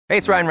Hey,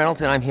 it's Ryan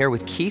Reynolds, and I'm here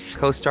with Keith,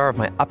 co-star of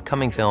my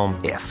upcoming film,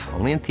 If,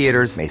 only in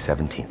theaters May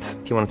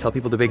 17th. Do you want to tell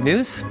people the big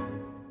news?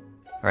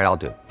 All right, I'll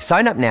do it.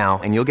 Sign up now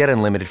and you'll get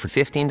unlimited for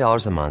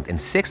 $15 a month and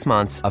 6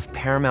 months of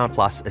Paramount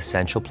Plus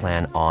Essential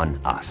Plan on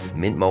us.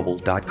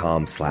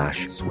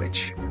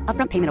 MintMobile.com/switch.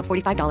 Upfront payment of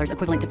 $45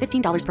 equivalent to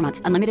 $15 per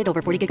month. Unlimited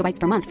over 40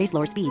 gigabytes per month. Face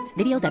lower speeds.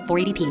 Videos at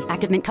 480p.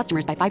 Active Mint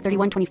customers by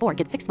 531.24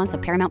 get 6 months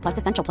of Paramount Plus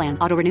Essential Plan.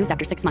 Auto renews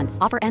after 6 months.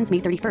 Offer ends May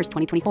 31st,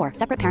 2024.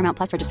 Separate Paramount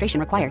Plus registration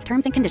required.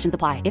 Terms and conditions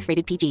apply if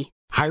rated PG.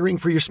 Hiring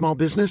for your small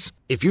business?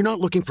 If you're not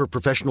looking for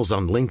professionals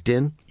on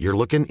LinkedIn, you're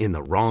looking in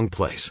the wrong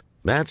place.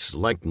 That's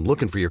like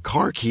looking for your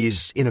car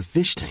keys in a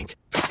fish tank.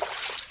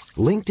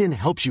 LinkedIn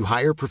helps you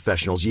hire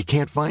professionals you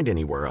can't find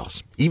anywhere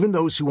else, even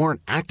those who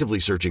aren't actively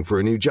searching for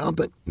a new job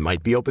but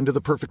might be open to the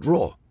perfect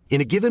role.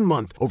 In a given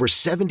month, over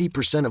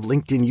 70% of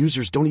LinkedIn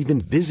users don't even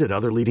visit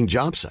other leading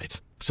job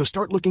sites. So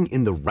start looking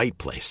in the right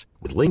place.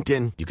 With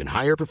LinkedIn, you can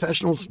hire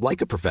professionals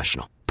like a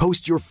professional.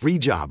 Post your free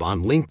job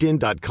on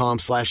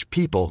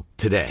linkedin.com/people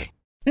today.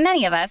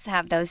 Many of us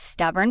have those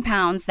stubborn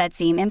pounds that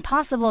seem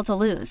impossible to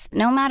lose,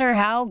 no matter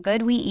how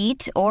good we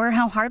eat or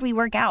how hard we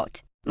work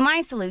out. My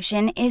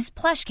solution is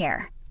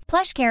PlushCare.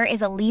 PlushCare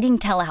is a leading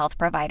telehealth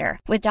provider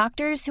with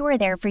doctors who are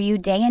there for you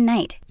day and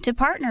night to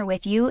partner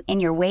with you in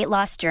your weight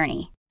loss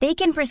journey. They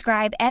can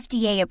prescribe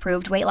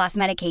FDA-approved weight loss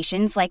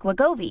medications like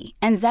Wegovy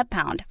and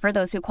Zepbound for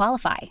those who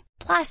qualify.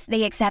 Plus,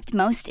 they accept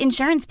most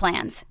insurance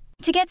plans.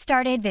 To get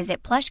started,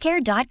 visit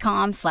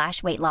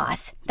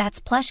plushcare.com/weightloss.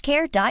 That's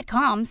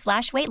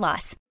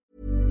plushcare.com/weightloss.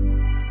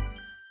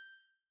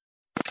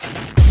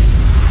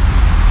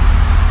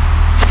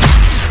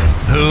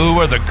 Who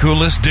are the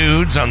coolest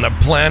dudes on the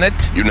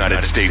planet?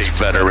 United States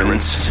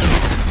veterans.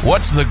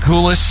 What's the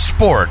coolest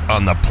sport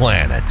on the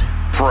planet?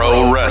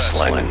 Pro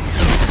wrestling.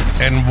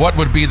 And what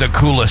would be the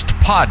coolest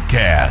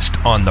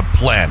podcast on the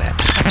planet?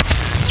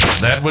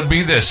 That would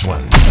be this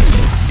one.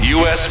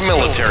 U.S.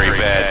 military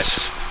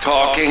vets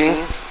talking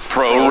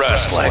pro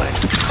wrestling.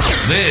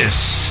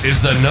 This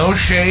is the No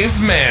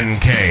Shave Man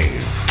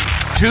Cave.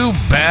 Two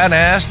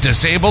badass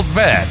disabled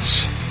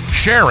vets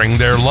sharing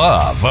their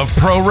love of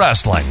pro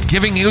wrestling,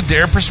 giving you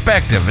their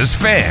perspective as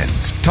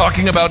fans,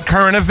 talking about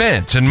current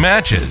events and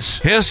matches,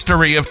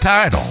 history of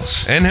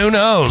titles, and who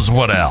knows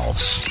what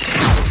else.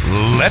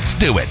 Let's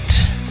do it.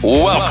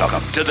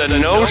 Welcome to the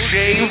No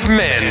Shave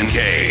Men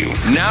Cave.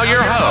 Now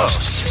your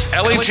hosts,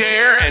 Ellie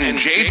Jair and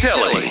Jay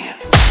Tilley.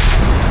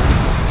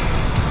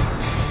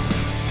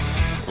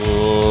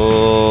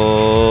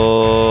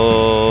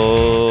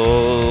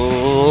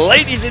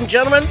 Ladies and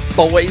gentlemen,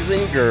 boys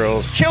and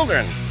girls,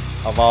 children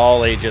of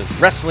all ages,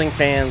 wrestling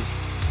fans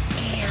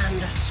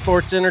and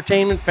sports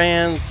entertainment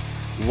fans,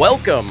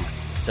 welcome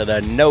to the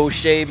No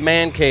Shave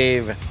Man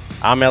Cave.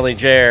 I'm Ellie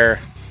Jair.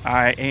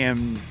 I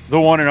am the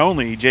one and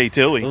only Jay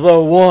Tilley. The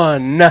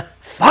one.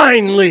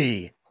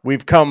 Finally,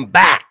 we've come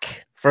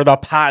back for the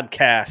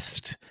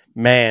podcast.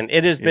 Man,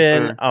 it has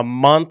been a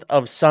month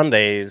of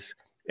Sundays,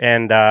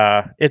 and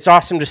it's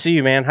awesome to see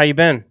you, man. How you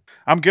been?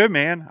 I'm good,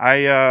 man.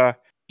 We're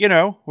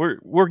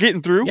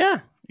getting through. Yeah.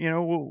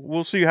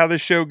 We'll see how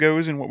this show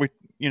goes and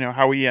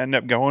how we end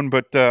up going.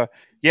 But it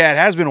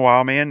has been a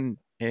while, man,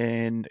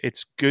 and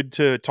it's good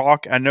to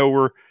talk. I know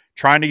we're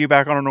trying to get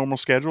back on a normal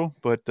schedule,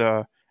 but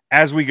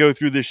as we go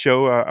through this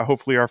show,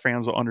 hopefully our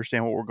fans will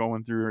understand what we're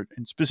going through,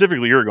 and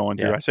specifically you're going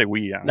through. Yeah. I say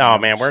we. No,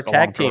 man, we're a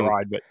tag team.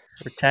 Ride, but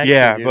we're tag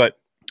team, but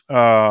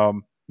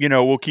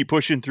we'll keep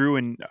pushing through.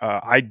 And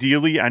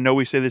ideally, I know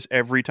we say this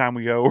every time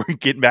we go, we're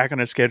getting back on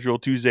a schedule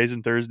Tuesdays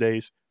and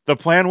Thursdays. The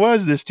plan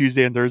was this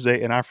Tuesday and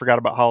Thursday, and I forgot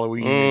about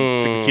Halloween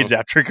and took the kids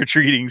out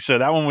trick-or-treating, so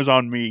that one was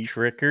on me.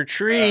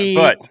 Trick-or-treat.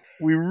 But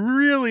we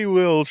really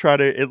will try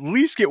to at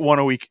least get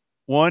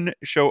one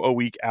show a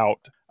week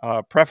out.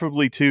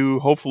 Preferably 2,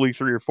 hopefully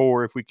 3 or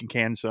 4 if we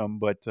can some,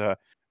 but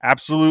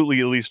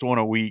absolutely at least one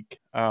a week,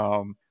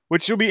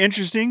 which will be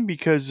interesting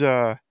because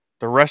the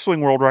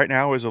wrestling world right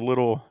now is a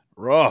little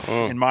rough,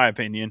 in my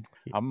opinion.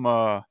 I'm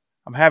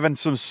having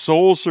some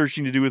soul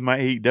searching to do with my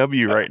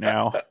AEW right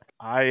now.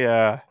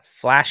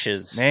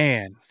 Flashes,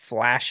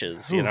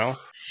 you know.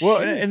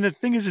 Well, and the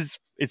thing is,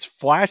 it's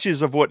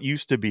flashes of what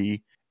used to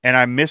be, and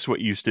I miss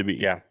what used to be.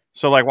 Yeah.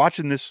 So, like,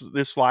 watching this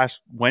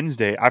last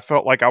Wednesday, I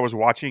felt like I was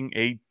watching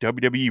a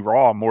WWE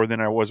Raw more than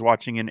I was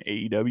watching an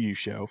AEW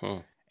show.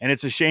 And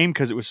it's a shame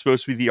because it was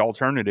supposed to be the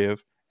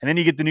alternative. And then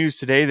you get the news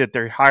today that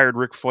they hired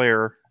Ric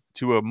Flair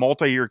to a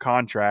multi-year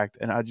contract.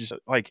 And I just,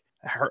 I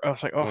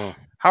was like,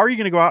 how are you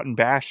going to go out and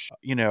bash,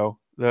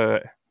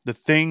 the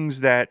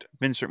things that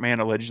Vince McMahon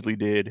allegedly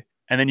did?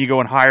 And then you go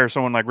and hire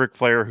someone like Ric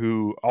Flair,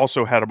 who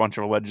also had a bunch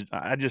of alleged,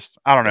 I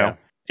don't know. Yeah.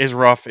 Is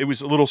rough. It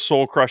was a little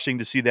soul crushing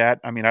to see that.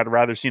 I mean, I'd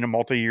rather seen a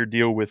multi-year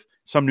deal with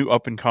some new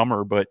up and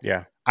comer, but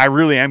yeah, I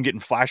really am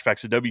getting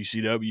flashbacks of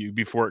WCW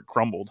before it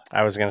crumbled.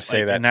 I was going to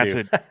say that, and that's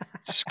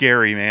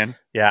scary, man.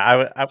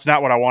 Yeah, it's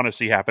not what I want to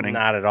see happening.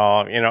 Not at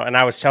all. And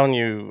I was telling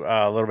you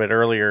a little bit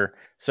earlier.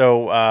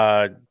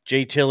 So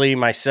Jay Tilley,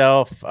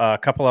 myself, a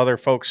couple other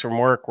folks from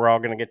work, we're all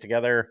going to get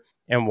together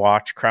and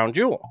watch Crown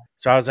Jewel.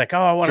 So I was like,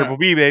 I want Triple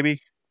B,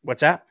 baby.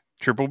 What's that?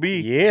 Triple B.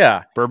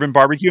 Yeah. Bourbon,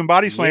 barbecue, and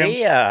body slams.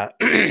 Yeah.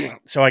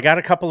 So I got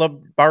a couple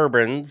of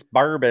bourbons.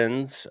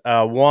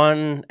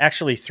 One,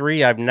 actually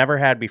 3 I've never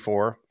had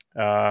before.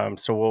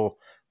 So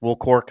we'll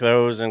cork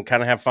those and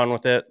kind of have fun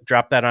with it.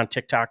 Drop that on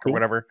TikTok or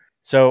whatever.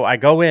 So I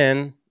go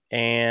in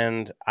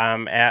and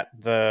I'm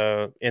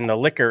in the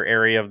liquor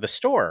area of the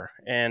store,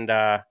 and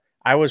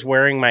I was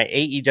wearing my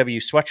AEW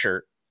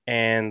sweatshirt,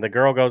 and the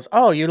girl goes,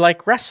 "Oh, you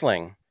like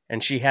wrestling?"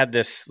 And she had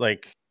this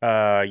like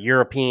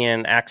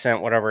European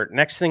accent, whatever.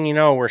 Next thing you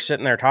know, we're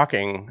sitting there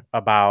talking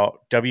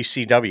about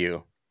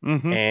WCW.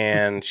 Mm-hmm.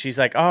 And she's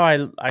like,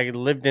 "Oh, I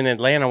lived in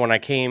Atlanta when I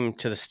came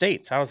to the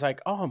States." I was like,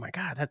 "Oh my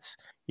God, that's,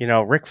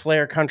 Ric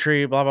Flair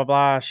country, blah, blah,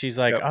 blah." She's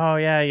like, Yep. "Oh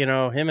yeah,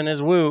 him and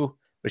his woo."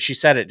 But she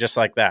said it just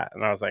like that.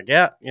 And I was like,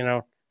 "Yeah,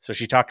 So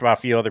she talked about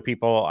a few other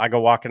people. I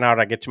go walking out,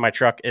 I get to my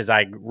truck. As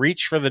I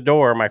reach for the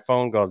door, my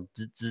phone goes,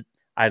 zzz, zzz.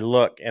 I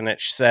look and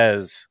it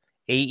says,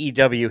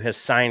 AEW has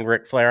signed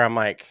Ric Flair. I'm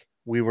like,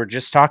 we were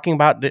just talking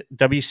about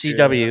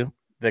WCW,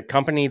 the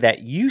company that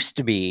used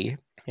to be,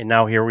 and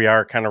now here we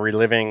are kind of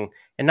reliving.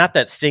 And not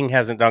that Sting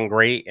hasn't done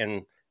great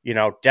and,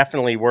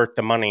 definitely worth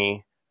the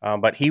money.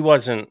 But he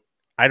wasn't,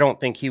 I don't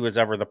think he was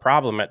ever the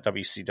problem at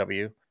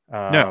WCW.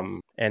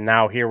 No. And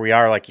now here we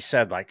are, like you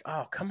said, like,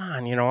 oh, come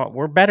on,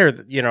 we're better.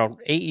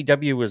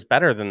 AEW was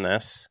better than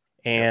this.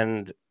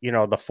 And,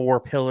 the 4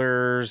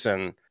 pillars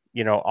and,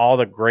 all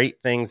the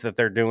great things that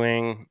they're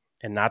doing.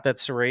 And not that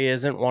Saraya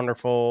isn't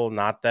wonderful,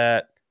 not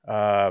that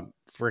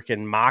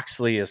freaking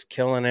Moxley is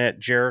killing it.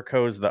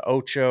 Jericho's the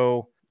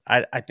Ocho.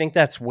 I think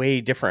that's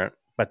way different.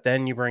 But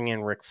then you bring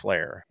in Ric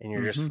Flair and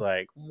you're just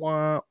like,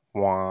 wah,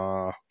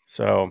 wah.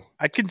 So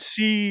I can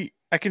see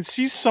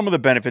some of the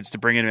benefits to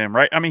bringing him in,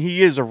 right? I mean,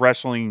 he is a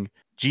wrestling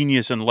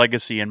genius and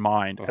legacy in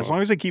mind. As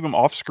long as they keep him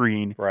off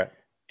screen. Right.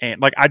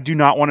 And I do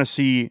not want to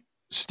see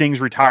Sting's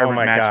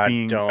retirement match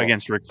being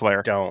against Ric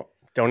Flair.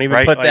 Don't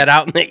even put that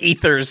out in the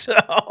ethers.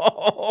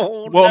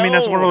 I mean,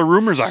 that's one of the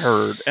rumors I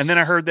heard. And then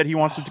I heard that he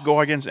wants to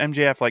go against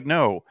MJF.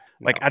 No.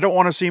 I don't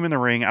want to see him in the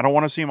ring. I don't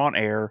want to see him on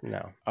air.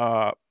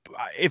 No.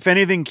 If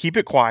anything, keep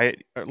it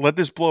quiet. Let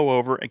this blow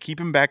over and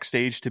keep him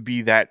backstage to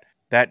be that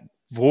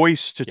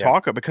voice to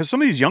talk about. Because some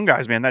of these young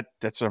guys, man,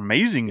 that's an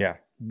amazing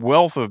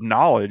wealth of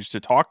knowledge to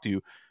talk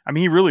to. I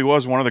mean, he really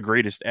was one of the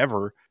greatest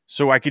ever.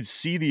 So I could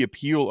see the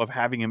appeal of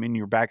having him in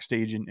your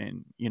backstage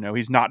and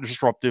he's not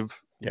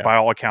disruptive by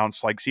all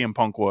accounts like CM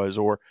Punk was,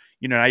 or,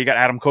 now you got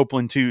Adam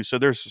Copeland too. So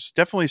there's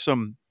definitely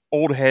some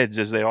old heads,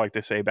 as they like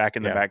to say, back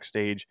in the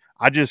backstage.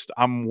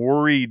 I'm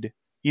worried,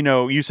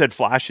 you said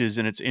flashes,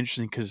 and it's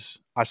interesting because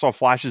I saw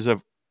flashes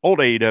of old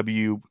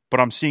AEW,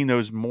 but I'm seeing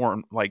those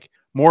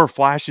more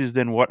flashes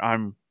than what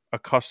I'm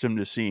accustomed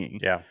to seeing.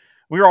 Yeah.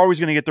 We were always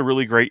going to get the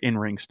really great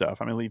in-ring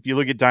stuff. I mean, if you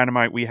look at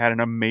Dynamite, we had an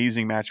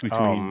amazing match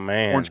between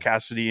Orange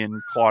Cassidy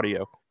and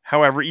Claudio.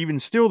 However, even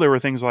still, there were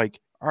things like,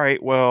 all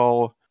right,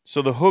 well,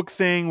 so the Hook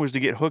thing was to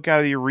get Hook out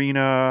of the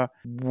arena.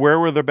 Where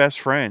were their best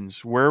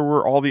friends? Where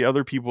were all the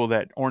other people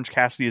that Orange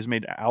Cassidy has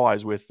made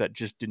allies with that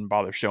just didn't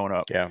bother showing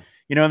up? Yeah.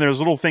 And there's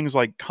little things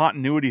like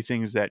continuity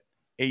things that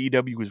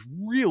AEW was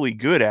really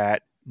good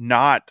at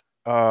not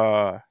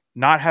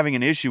having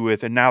an issue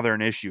with, and now they're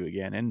an issue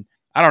again. And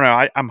I don't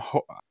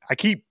know. I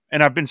keep,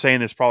 and I've been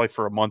saying this probably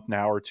for a month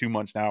now or 2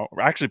 months now,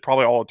 or actually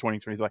probably all of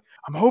 2020.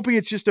 I'm hoping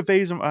it's just a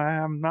phase.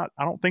 I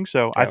don't think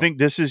so. Yeah. I think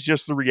this is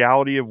just the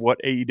reality of what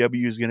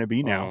AEW is going to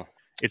be now.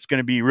 It's going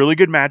to be really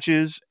good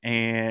matches,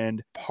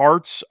 and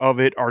parts of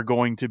it are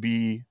going to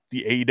be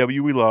the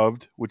AEW we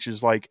loved, which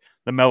is like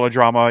the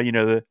melodrama,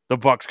 the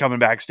Bucks coming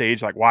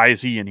backstage, like, why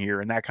is he in here?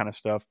 And that kind of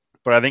stuff.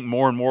 But I think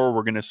more and more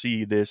we're going to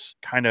see this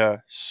kind of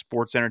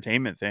sports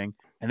entertainment thing.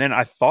 And then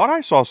I thought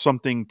I saw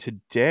something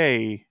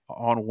today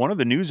on one of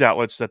the news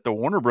outlets that the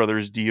Warner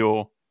Brothers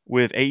deal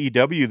with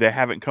AEW, they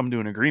haven't come to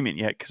an agreement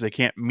yet because they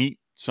can't meet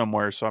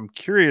somewhere. So I'm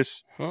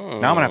curious. Now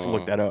I'm going to have to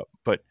look that up.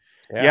 But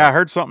yeah, I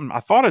heard something. I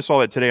thought I saw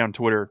that today on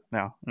Twitter.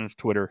 Now, it's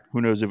Twitter.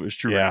 Who knows if it was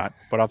true or not.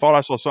 But I thought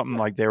I saw something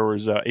like there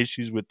was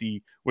issues with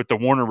the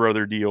Warner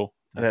Brother deal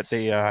that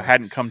they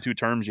hadn't come to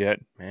terms yet,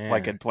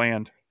 like had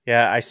planned.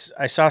 Yeah,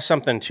 I saw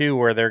something too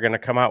where they're going to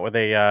come out with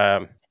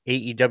a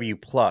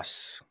AEW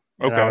Plus.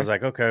 And I was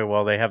like, okay,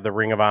 well, they have the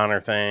Ring of Honor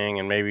thing,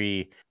 and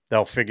maybe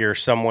they'll figure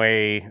some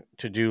way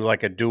to do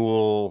like a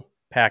dual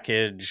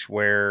package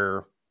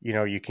where,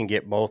 you can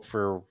get both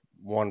for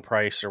one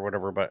price or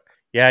whatever. But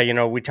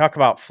yeah, we talk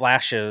about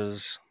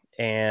flashes,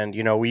 and,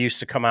 we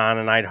used to come on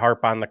and I'd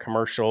harp on the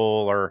commercial,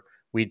 or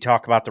we'd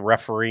talk about the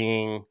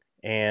refereeing,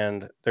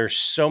 and there's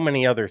so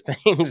many other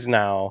things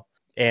now.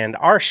 And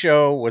our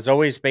show was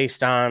always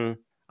based on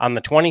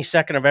the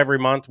 22nd of every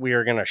month, we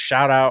are going to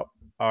shout out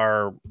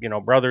our,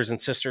 brothers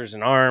and sisters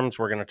in arms.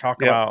 We're going to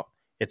talk about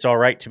it's all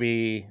right to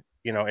be,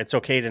 it's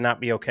okay to not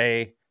be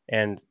okay,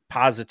 and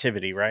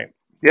positivity, right?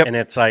 Yep. And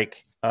it's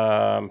like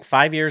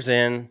 5 years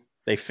in,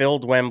 they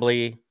filled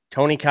Wembley.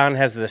 Tony Khan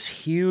has this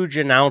huge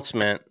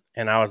announcement,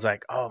 and I was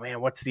like, oh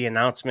man, what's the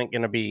announcement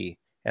going to be?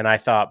 And I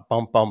thought,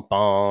 bum, bum,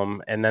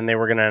 bum. And then they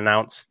were going to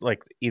announce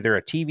like either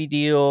a TV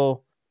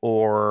deal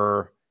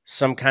or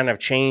some kind of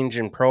change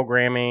in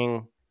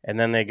programming. And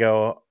then they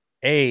go,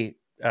 hey,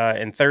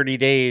 in 30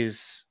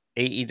 days,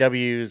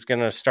 AEW is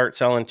going to start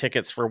selling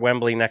tickets for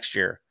Wembley next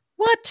year.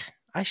 What?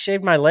 I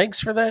shaved my legs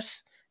for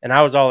this? And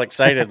I was all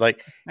excited.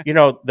 Like,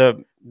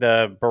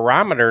 the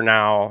barometer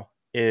now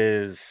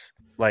is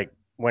like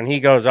when he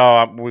goes,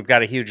 oh, we've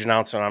got a huge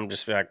announcement. I'm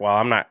just like, well,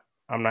 I'm not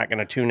going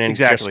to tune in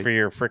just for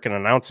your freaking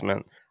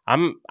announcement.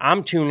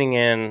 I'm tuning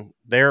in.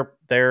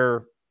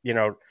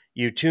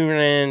 You tune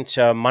in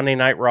to Monday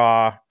Night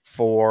Raw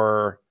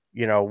for,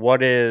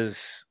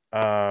 what's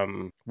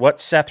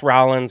Seth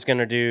Rollins going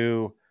to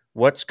do?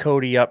 What's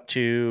Cody up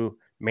to?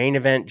 Main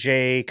event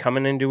Jay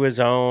coming into his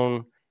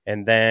own.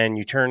 And then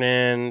you turn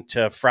in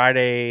to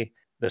Friday,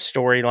 the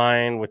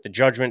storyline with the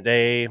Judgment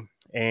Day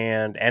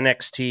and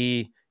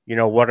NXT.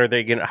 How are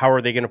they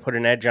going to put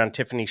an edge on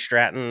Tiffany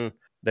Stratton?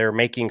 They're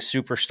making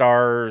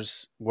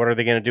superstars. What are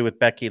they going to do with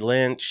Becky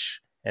Lynch?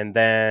 And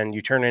then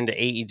you turn into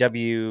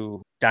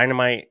AEW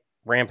Dynamite,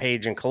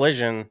 Rampage, and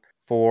Collision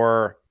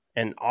for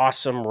an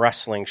awesome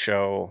wrestling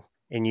show.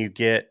 And you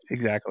get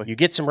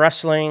some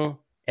wrestling,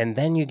 and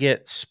then you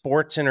get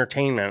sports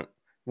entertainment,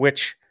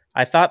 which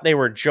I thought they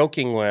were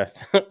joking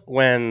with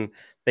when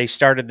they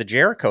started the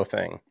Jericho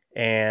thing.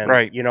 And,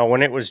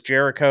 when it was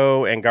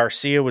Jericho and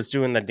Garcia was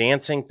doing the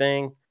dancing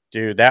thing,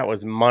 dude, that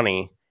was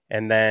money.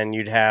 And then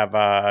you'd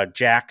have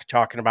Jack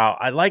talking about,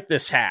 I like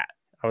this hat.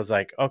 I was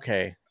like,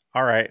 okay,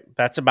 all right.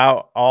 That's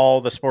about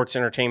all the sports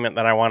entertainment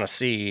that I want to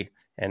see.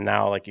 And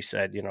now, like you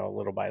said,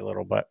 little by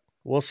little, but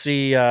we'll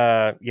see.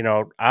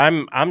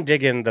 I'm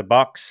digging the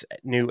Bucks'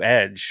 new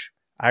edge.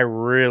 I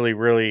really,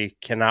 really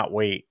cannot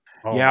wait.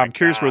 Oh I'm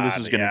curious where this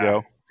is going to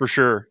go for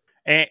sure.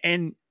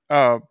 And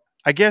I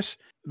guess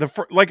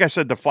like I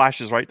said, the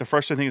flashes, right? The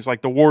first thing is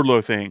like the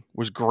Wardlow thing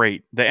was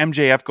great. The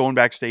MJF going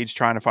backstage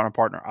trying to find a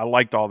partner. I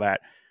liked all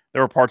that.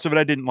 There were parts of it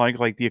I didn't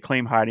like the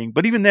Acclaim hiding.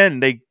 But even then,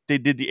 they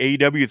did the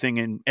AEW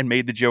thing and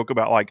made the joke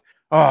about like,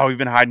 oh, we've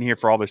been hiding here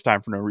for all this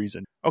time for no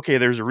reason. Okay,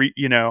 there's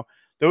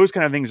those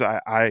kind of things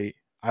I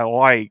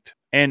liked.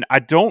 And I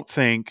don't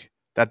think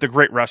that the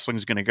great wrestling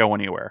is going to go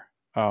anywhere.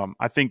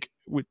 I think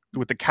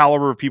with the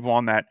caliber of people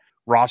on that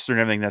roster and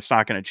everything, that's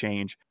not going to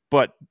change.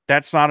 But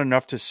that's not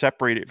enough to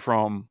separate it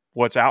from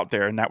what's out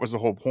there. And that was the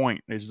whole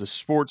point, is the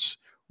sports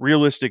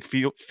realistic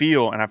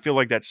feel. And I feel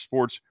like that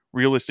sports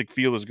realistic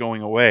feel is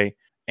going away.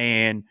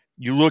 And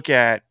you look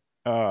at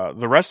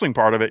the wrestling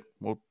part of it.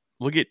 Well,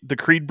 look at the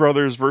Creed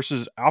brothers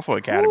versus Alpha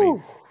Academy,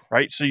 Ooh.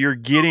 Right? So you're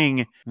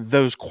getting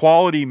those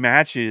quality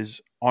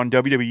matches on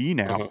WWE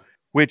now,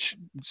 which,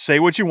 say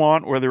what you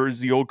want, whether it was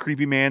the old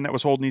creepy man that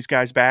was holding these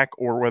guys back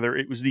or whether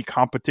it was the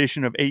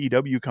competition of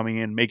AEW coming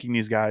in, making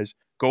these guys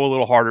go a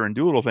little harder and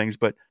do little things.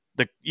 But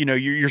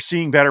you're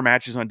seeing better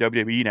matches on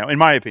WWE now, in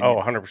my opinion.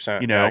 Oh,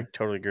 100%. I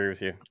totally agree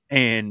with you.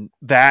 And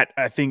that,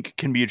 I think,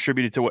 can be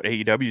attributed to what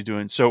AEW is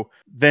doing. So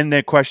then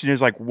the question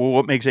is like, well,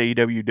 what makes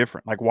AEW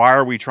different? Like, why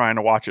are we trying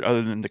to watch it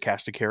other than the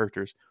cast of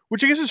characters?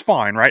 Which I guess is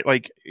fine, right?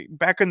 Like,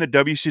 back in the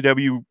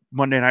WCW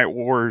Monday Night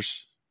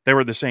Wars, they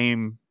were the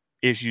same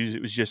issues.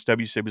 It was just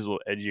WCW was a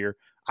little edgier.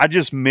 I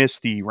just miss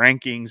the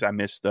rankings. I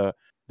miss the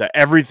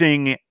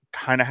everything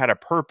kind of had a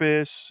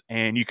purpose,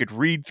 and you could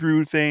read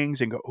through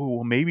things and go, oh,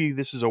 well, maybe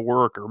this is a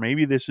work, or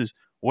maybe this is,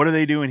 what are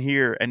they doing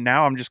here? And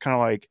now I'm just kind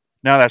of like,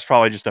 no, that's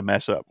probably just a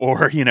mess up,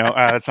 or,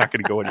 that's not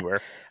going to go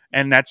anywhere.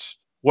 And that's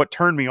what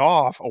turned me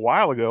off a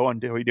while ago on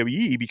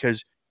WWE,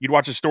 because you'd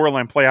watch a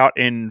storyline play out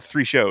in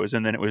 3 shows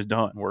and then it was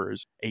done.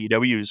 Whereas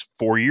AEW is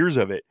 4 years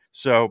of it.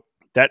 So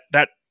that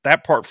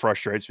part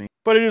frustrates me,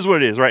 but it is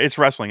what it is, right? It's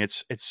wrestling.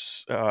 It's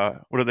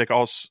what do they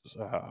call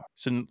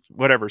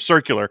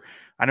circular.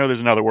 I know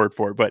there's another word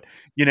for it, but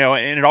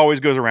and it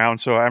always goes around.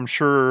 So I'm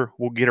sure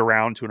we'll get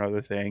around to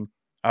another thing.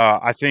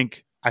 I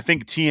think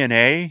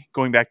TNA,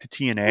 going back to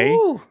TNA,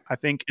 Ooh. I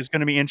think is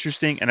going to be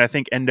interesting. And I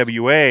think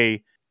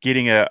NWA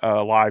getting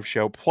a live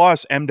show,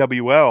 plus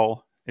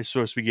MWL is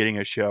supposed to be getting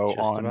a show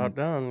just about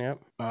done. Yep.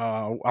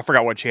 I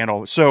forgot what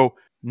channel. So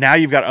now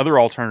you've got other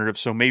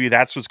alternatives. So maybe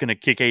that's what's going to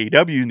kick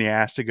AEW in the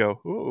ass to go,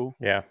 ooh.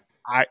 Yeah.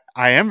 I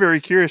am very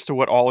curious to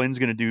what All In's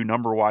going to do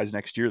number-wise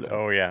next year, though.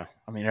 Oh, yeah.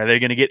 I mean, are they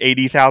going to get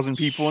 80,000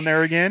 people in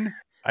there again?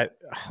 I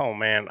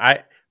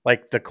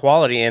like the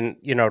quality, and,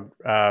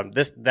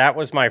 that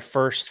was my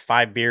first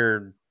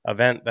 5-beard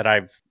event that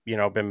I've,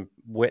 been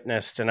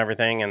witnessed and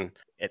everything. And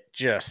it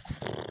just,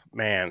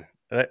 man.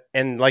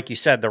 And like you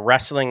said, the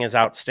wrestling is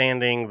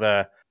outstanding.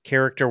 The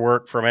character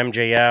work from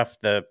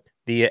MJF,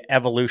 the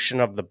evolution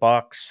of the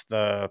Bucks,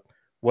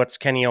 what's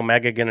Kenny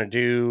Omega going to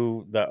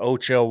do, the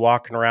Ocho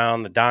walking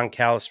around, the Don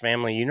Callis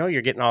family,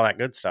 you're getting all that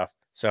good stuff.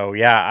 So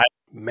yeah,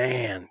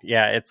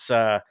 it's,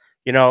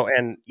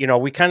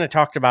 we kind of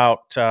talked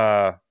about,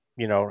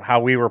 how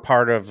we were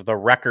part of the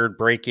record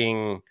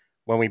breaking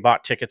when we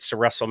bought tickets to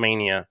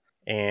WrestleMania,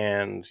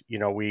 and,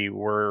 we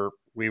were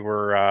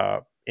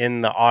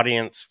in the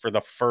audience for the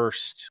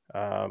first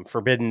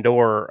Forbidden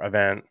Door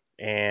event,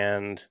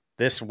 and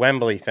this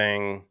Wembley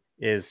thing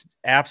is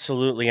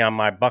absolutely on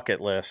my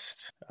bucket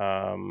list.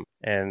 And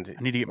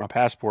I need to get my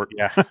passport.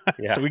 Yeah.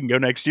 So we can go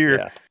next year.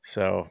 Yeah.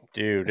 So,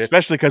 dude,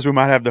 especially because we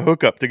might have the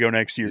hookup to go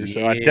next year.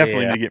 So I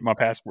definitely need to get my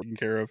passport taken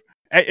care of.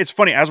 it's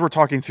funny as we're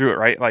talking through it,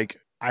 right? Like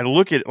I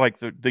look at like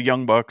the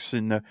Young Bucks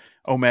and the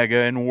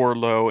Omega and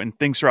Wardlow and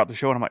things throughout the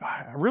show, and I'm like,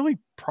 I really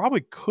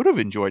probably could have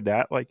enjoyed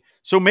that. Like,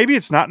 so maybe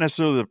it's not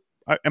necessarily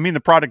I mean, the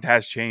product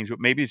has changed, but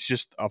maybe it's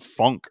just a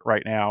funk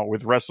right now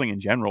with wrestling in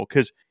general.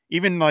 Because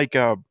even like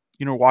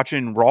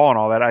watching Raw and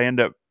all that, I end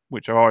up,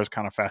 which I always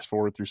kind of fast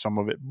forward through some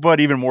of it, but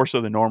even more so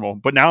than normal.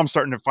 But now I'm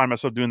starting to find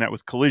myself doing that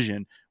with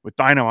Collision, with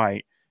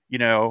Dynamite.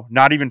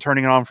 Not even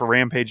turning it on for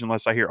Rampage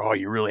unless I hear, oh,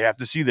 you really have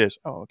to see this.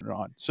 Oh, turn it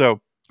on. So,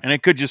 and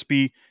it could just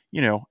be,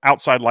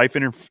 outside life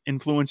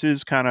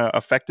influences kind of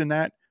affecting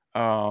that.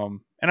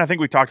 And I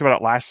think we talked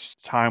about it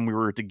last time we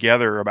were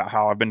together about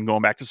how I've been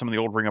going back to some of the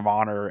old Ring of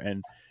Honor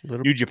and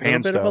New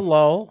Japan stuff. A little bit of a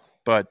lull.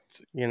 But,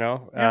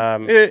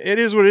 it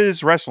is what it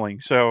is, wrestling.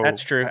 So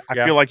that's true.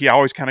 I feel like you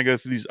always kind of go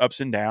through these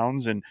ups and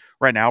downs. And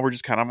right now we're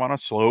just kind of on a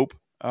slope.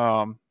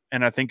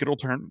 And I think it'll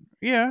turn,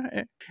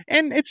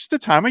 and it's the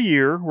time of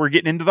year. We're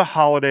getting into the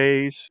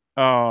holidays.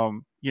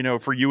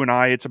 For you and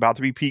I, it's about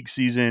to be peak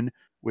season,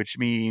 which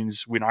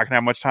means we're not going to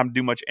have much time to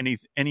do much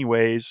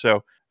anyways.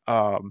 So,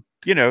 so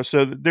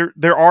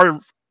there are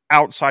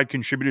outside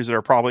contributors that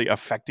are probably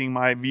affecting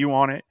my view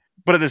on it.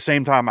 But at the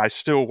same time, I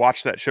still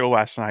watched that show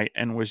last night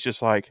and was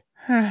just like,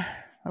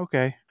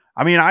 okay.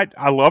 I mean,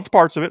 I loved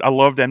parts of it. I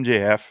loved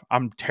MJF.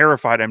 I'm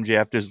terrified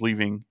MJF is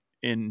leaving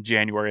in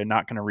January and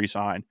not going to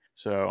re-sign.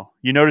 So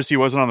you notice he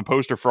wasn't on the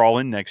poster for All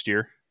In next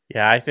year.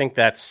 Yeah, I think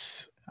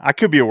I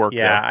could be a work.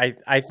 Yeah,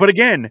 but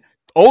again,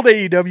 old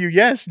AEW,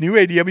 yes. New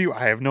AEW,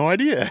 I have no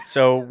idea.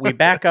 So we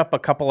back up a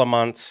couple of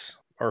months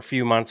or a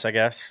few months, I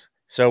guess.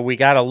 So we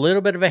got a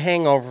little bit of a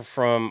hangover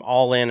from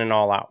All In and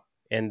All Out.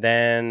 And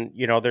then,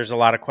 there's a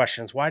lot of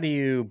questions. Why do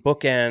you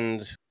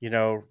bookend,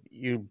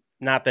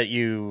 not that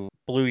you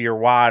blew your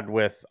wad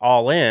with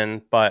All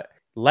In, but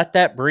let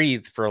that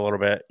breathe for a little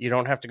bit. You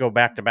don't have to go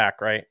back to back,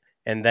 right?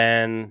 And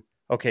then,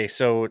 okay,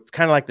 so it's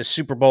kind of like the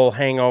Super Bowl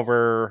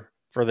hangover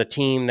for the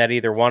team that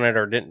either won it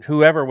or didn't.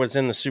 Whoever was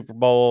in the Super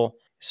Bowl,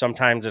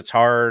 sometimes it's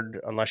hard,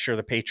 unless you're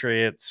the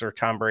Patriots or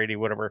Tom Brady,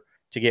 whatever,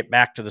 to get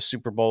back to the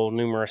Super Bowl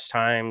numerous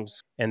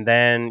times. And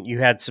then you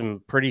had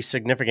some pretty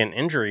significant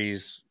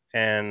injuries.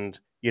 And,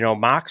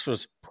 Mox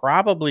was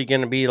probably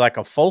going to be like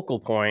a focal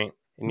point.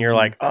 And you're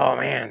like, oh,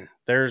 man,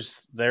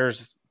 there's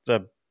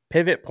the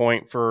pivot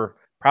point for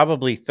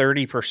probably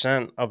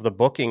 30% of the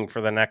booking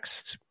for the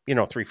next,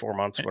 3-4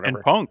 months, whatever.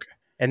 And Punk.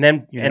 And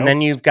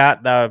then you've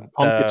got the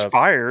Punk gets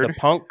fired. The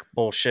Punk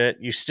bullshit.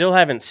 You still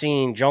haven't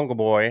seen Jungle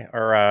Boy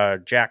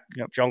or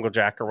Jungle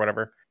Jack or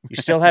whatever. You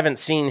still haven't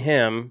seen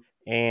him.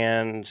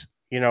 And,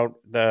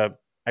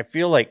 I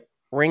feel like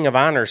Ring of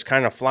Honor is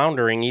kind of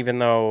floundering, even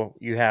though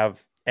you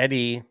have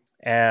Eddie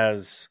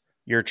as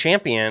your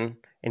champion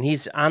and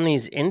he's on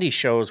these indie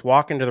shows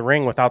walking to the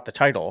ring without the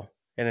title.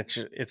 And it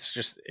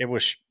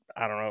was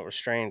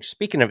strange.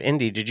 Speaking of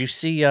indie, did you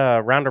see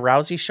Ronda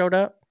Rousey showed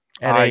up?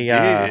 I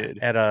did.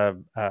 At a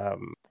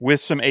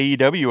with some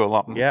AEW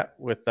alum. Yeah,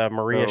 with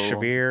Maria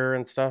Shabir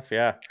and stuff.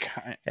 Yeah.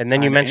 And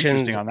then you mentioned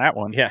interesting on that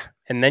one. Yeah.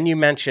 And then you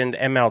mentioned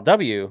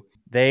MLW.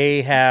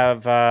 They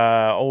have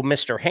old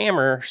Mr.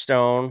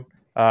 Hammerstone.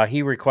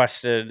 He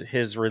requested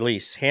his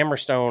release.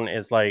 Hammerstone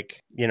is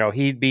like,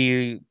 he'd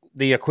be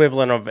the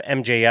equivalent of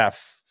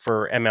MJF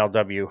for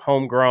MLW.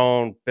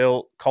 Homegrown,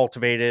 built,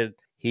 cultivated.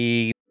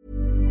 Ryan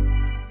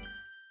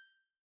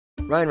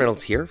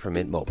Reynolds here from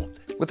Mint Mobile.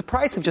 With the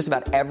price of just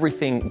about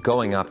everything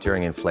going up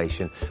during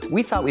inflation,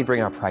 we thought we'd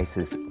bring our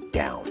prices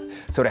down.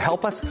 So to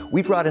help us,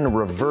 we brought in a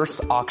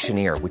reverse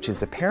auctioneer, which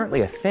is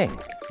apparently a thing.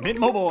 Mint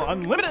Mobile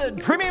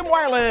Unlimited Premium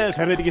Wireless.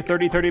 How to get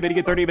 30, 30, bit to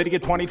get 30, bit to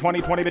get 20,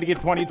 20, 20, bit to get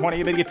 20,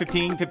 20, bit to get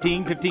 15,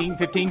 15, 15,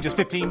 15, just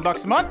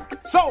 $15 a month?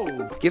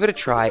 Sold! Give it a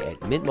try at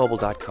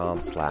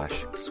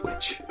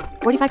mintmobile.com/switch.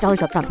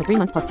 $45 up front for 3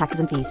 months plus taxes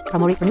and fees.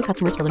 Promo rate for new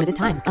customers for limited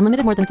time.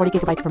 Unlimited more than 40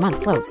 gigabytes per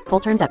month. Slows full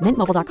terms at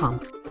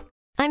mintmobile.com.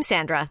 I'm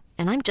Sandra,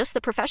 and I'm just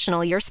the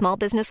professional your small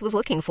business was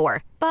looking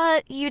for.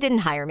 But you didn't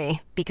hire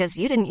me because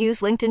you didn't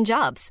use LinkedIn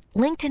Jobs.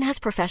 LinkedIn has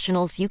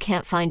professionals you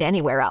can't find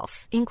anywhere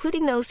else,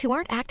 including those who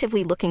aren't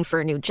actively looking for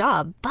a new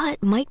job,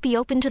 but might be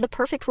open to the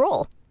perfect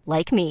role,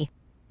 like me.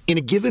 In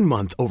a given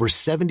month, over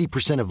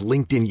 70% of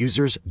LinkedIn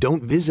users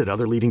don't visit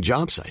other leading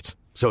job sites.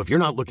 So if you're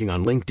not looking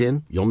on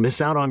LinkedIn, you'll miss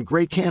out on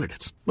great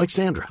candidates like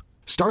Sandra.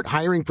 Start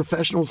hiring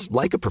professionals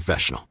like a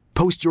professional.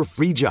 Post your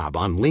free job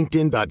on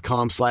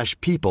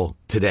linkedin.com/people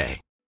today.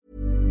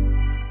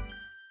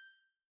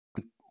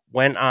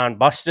 Went on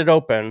Busted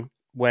Open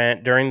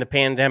during the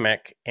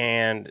pandemic,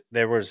 and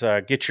there was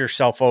a Get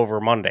Yourself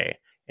Over Monday,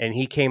 and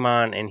he came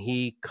on and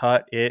he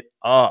cut it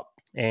up,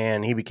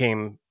 and he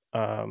became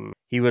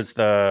he was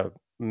the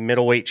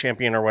middleweight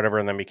champion or whatever,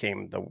 and then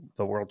became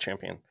the world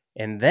champion.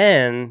 And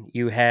then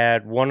you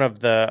had one of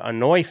the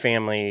Anoa'i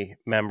family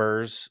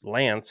members,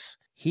 Lance.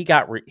 He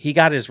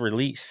got his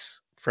release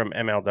from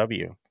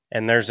MLW,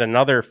 and there's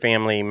another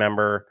family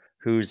member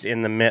who's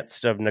in the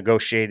midst of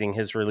negotiating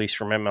his release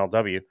from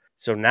MLW.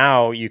 So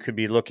now you could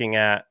be looking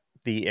at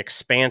the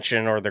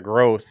expansion or the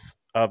growth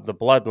of the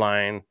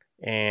bloodline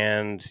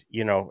and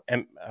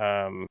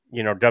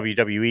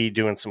WWE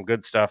doing some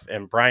good stuff,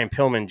 and Brian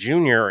Pillman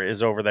Jr.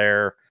 is over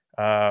there.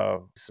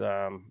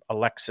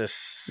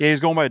 Alexis, he's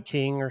going by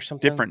King or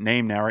something, different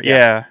name now, right?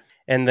 Yeah.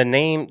 And the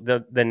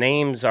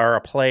names are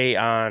a play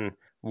on,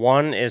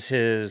 one is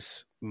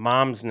his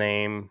mom's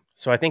name,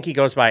 so I think he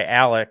goes by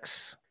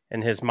Alex,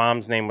 and his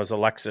mom's name was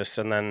Alexis,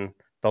 and then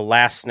the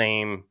last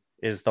name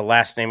is the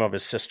last name of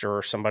his sister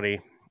or somebody.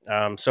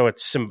 So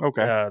it's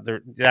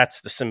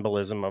that's the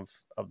symbolism of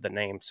the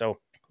name. So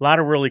a lot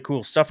of really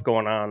cool stuff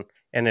going on,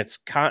 and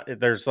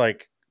there's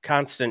like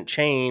constant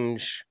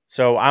change.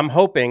 So I'm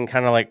hoping,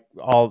 kind of like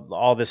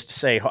all this to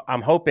say,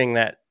 I'm hoping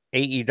that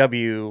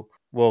AEW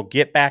will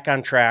get back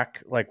on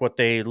track, like what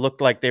they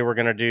looked like they were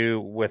going to do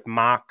with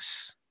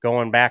Mox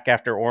going back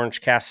after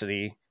Orange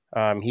Cassidy.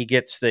 He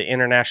gets the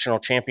international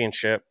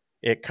championship.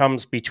 It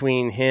comes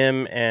between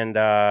him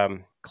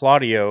and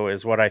Claudio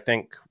is what I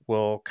think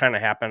will kind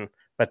of happen.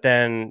 But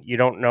then you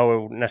don't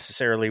know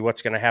necessarily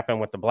what's going to happen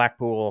with the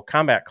Blackpool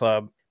Combat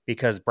Club,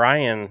 because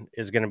Brian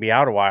is going to be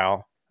out a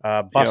while.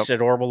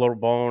 Busted orbital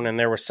bone, and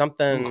there was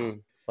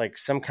something like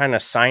some kind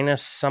of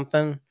sinus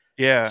something.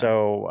 Yeah.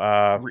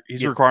 So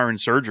he's requiring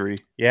surgery.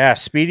 Yeah,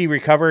 speedy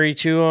recovery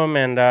to him.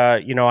 And,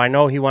 I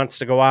know he wants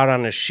to go out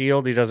on his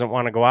shield. He doesn't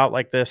want to go out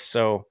like this.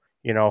 So,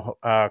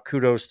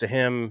 kudos to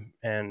him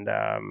and,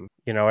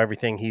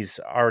 everything he's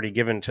already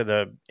given to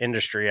the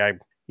industry.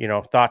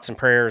 Thoughts and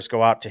prayers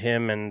go out to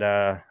him and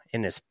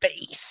in his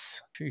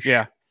face.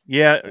 Yeah.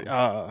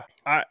 Yeah.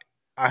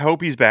 I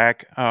hope he's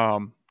back.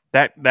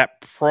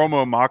 That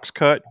promo Mox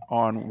cut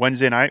on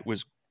Wednesday night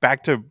was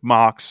back to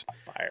Mox.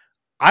 Fire.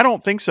 I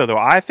don't think so, though.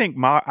 I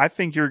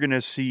think you're going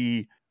to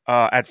see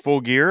at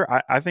Full Gear.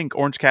 I think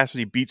Orange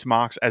Cassidy beats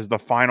Mox as the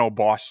final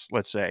boss.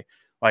 Let's say,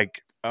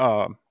 like,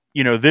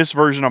 this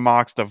version of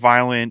Mox, the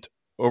violent,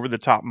 over the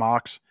top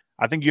Mox.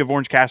 I think you have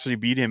Orange Cassidy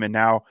beat him, and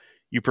now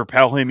you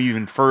propel him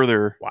even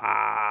further,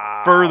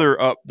 further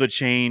up the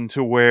chain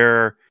to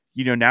where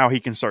now he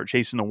can start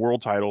chasing the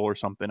world title or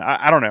something.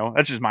 I don't know.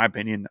 That's just my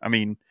opinion. I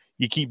mean,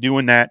 you keep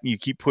doing that, and you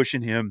keep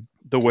pushing him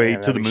the way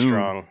to the moon,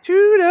 strong.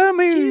 To the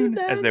moon,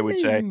 as they would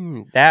say.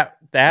 That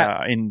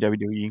in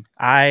WWE,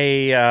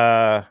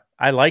 I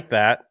like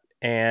that,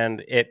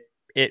 and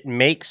it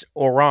makes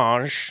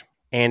Orange,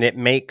 and it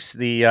makes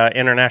the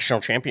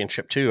international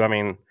championship too. I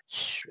mean,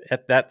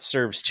 that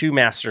serves two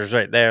masters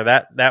right there.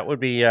 That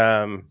would be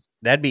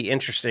that'd be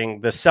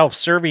interesting. The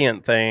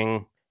self-servient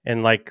thing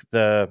and like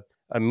the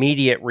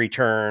immediate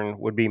return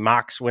would be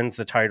Mox wins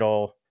the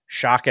title,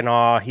 shock and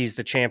awe. He's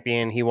the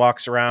champion. He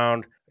walks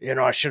around.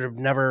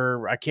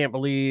 I can't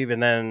believe.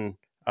 And then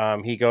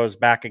he goes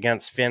back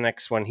against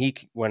Phoenix when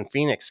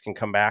Phoenix can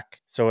come back.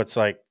 So it's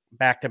like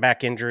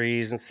back-to-back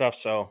injuries and stuff.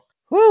 So,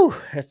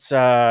 it's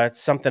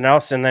something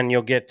else. And then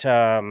you'll get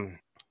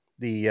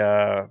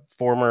the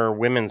former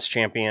women's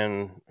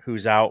champion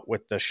who's out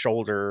with the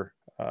shoulder,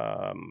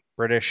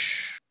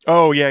 British.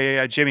 Oh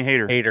yeah. Jamie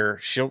Hayter.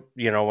 She'll,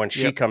 when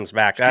she comes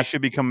back, she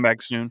should be coming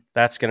back soon.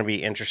 That's going to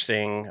be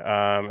interesting.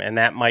 And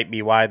that might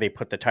be why they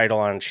put the title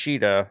on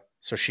Sheeta,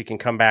 so she can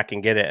come back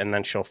and get it, and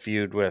then she'll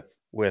feud with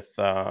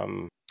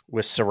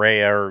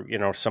Saraya,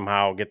 or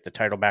somehow get the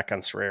title back on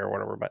Saraya or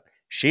whatever. But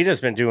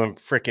Sheeta's been doing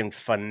freaking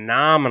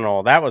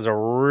phenomenal. That was a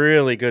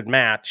really good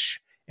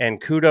match, and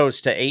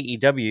kudos to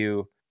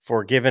AEW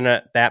for giving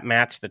that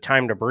match the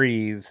time to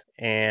breathe,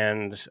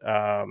 and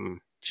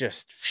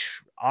just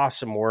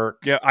awesome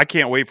work. Yeah, I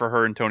can't wait for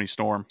her and Tony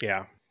Storm.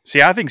 Yeah.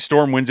 See, I think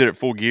Storm wins it at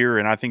Full Gear,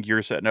 and I think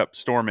you're setting up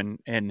Storm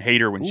and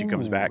Hayter when she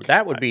comes back.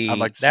 That would be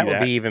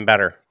be even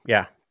better.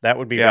 Yeah. That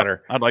would be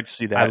better. I'd like to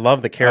see that. I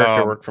love the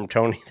character work from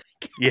Tony.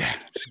 Yeah,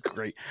 it's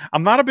great.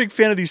 I'm not a big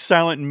fan of these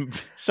silent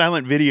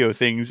video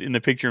things in the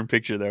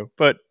picture-in-picture, though.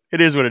 But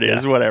it is what it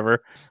is.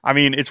 Whatever. I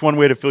mean, it's one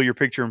way to fill your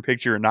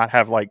picture-in-picture and not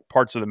have like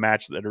parts of the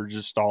match that are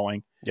just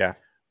stalling. Yeah.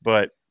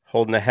 But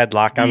holding a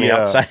headlock on the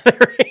outside of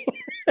the ring.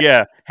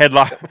 Yeah,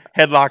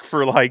 headlock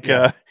for like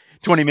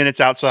 20 minutes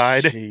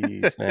outside.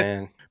 Jeez,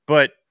 man.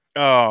 But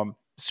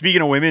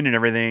speaking of women and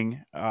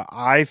everything,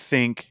 I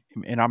think,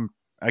 and I'm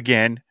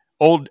again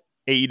old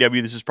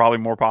AEW, this is probably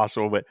more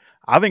possible, but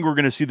I think we're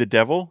going to see the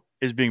Devil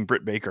as being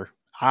Britt Baker.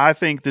 I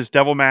think this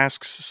Devil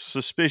Mask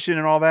suspicion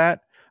and all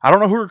that, I don't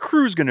know who her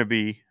crew's going to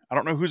be. I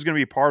don't know who's going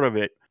to be part of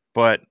it,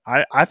 but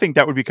I think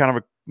that would be kind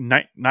of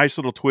a nice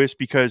little twist,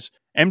 because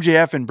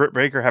MJF and Britt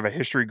Baker have a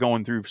history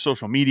going through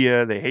social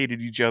media. They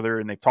hated each other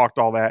and they've talked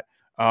all that.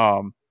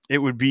 It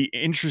would be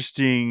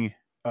interesting,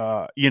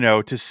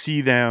 to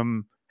see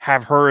them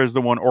have her as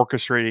the one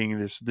orchestrating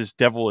this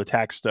devil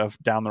attack stuff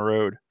down the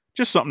road.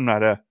 Just something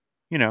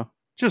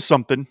just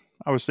something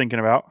I was thinking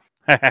about.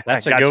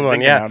 That's a good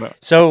one. Yeah.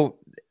 So,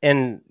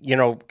 and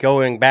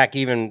going back,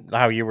 even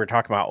how you were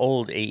talking about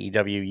old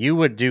AEW, you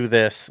would do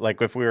this,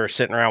 like if we were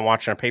sitting around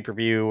watching a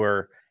pay-per-view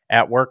or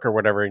at work or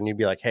whatever, and you'd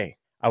be like, hey,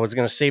 I was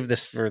going to save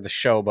this for the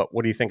show, but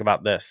what do you think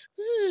about this?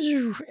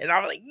 And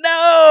I'm like,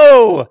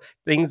 no!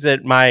 Things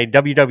that my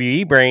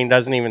WWE brain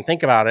doesn't even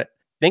think about,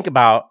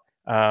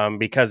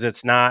 because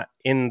it's not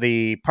in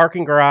the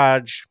parking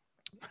garage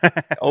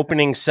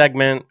opening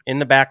segment in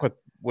the back with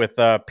with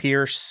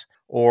Pierce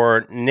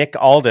or Nick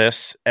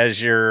Aldis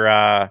as your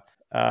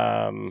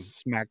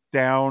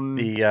SmackDown,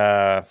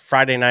 the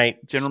Friday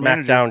night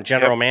SmackDown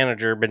general Yep.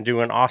 manager, been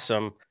doing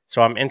awesome.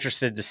 So I'm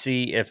interested to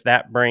see if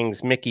that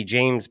brings Mickie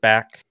James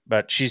back.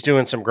 But she's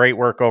doing some great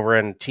work over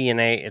in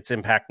TNA. It's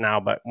Impact now,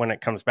 but when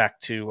it comes back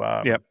to,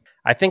 Yep.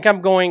 I think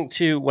I'm going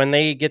to, when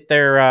they get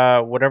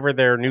their whatever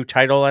their new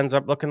title ends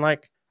up looking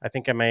like, I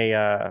think I may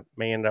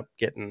end up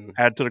getting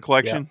add to the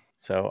collection. Yeah.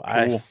 So Cool.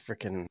 I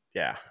freaking,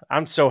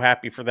 I'm so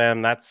happy for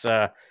them. That's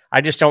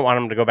I just don't want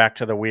them to go back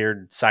to the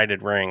weird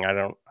sided ring. I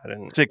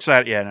didn't.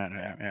 Six-sided, I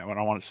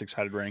don't want a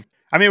six-sided ring.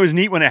 I mean, it was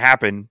neat when it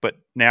happened, but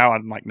now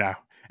I'm like, no.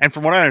 And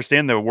from what I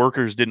understand, the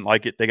workers didn't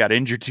like it. They got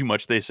injured too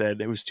much. They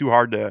said it was too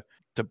hard to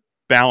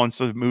balance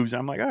the moves.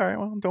 I'm like, all right,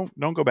 well,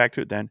 don't go back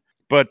to it then.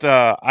 But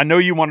I know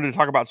you wanted to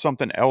talk about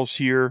something else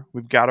here.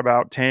 We've got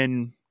about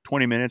 10,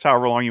 20 minutes,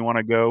 however long you want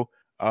to go.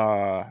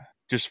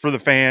 Just for the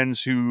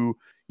fans who,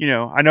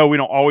 I know we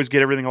don't always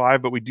get everything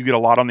live, but we do get a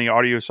lot on the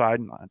audio side,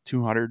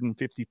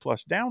 250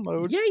 plus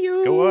downloads.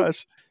 Yeah, go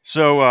us.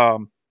 So,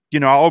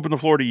 I'll open the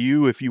floor to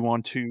you if you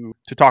want to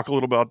talk a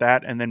little about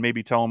that, and then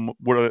maybe tell them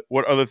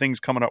what other things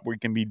coming up we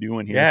can be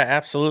doing here. Yeah,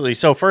 absolutely.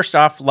 So first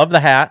off, love the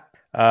hat.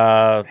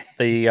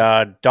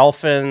 The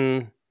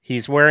Dolphin,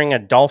 he's wearing a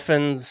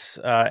Dolphins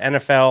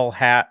NFL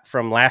hat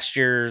from last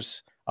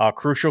year's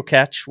Crucial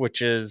Catch,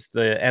 which is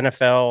the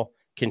NFL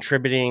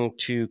contributing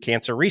to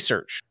cancer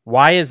research.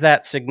 Why is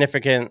that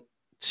significant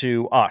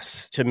to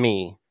us, to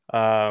me?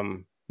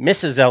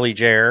 Mrs. Ellie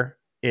Jair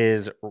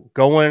is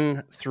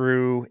going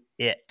through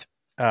it.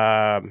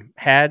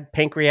 Had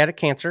pancreatic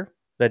cancer.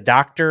 The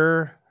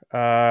doctor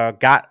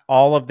got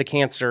all of the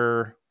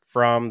cancer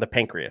from the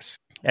pancreas.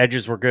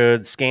 Edges were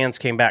good. Scans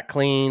came back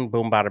clean.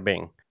 Boom, bada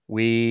bing.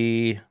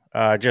 We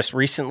just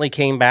recently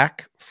came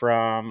back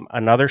from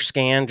another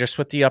scan just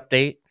with the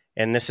update.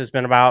 And this has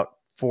been about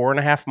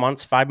 4.5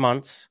 months, 5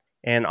 months.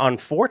 And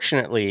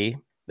unfortunately,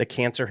 the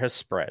cancer has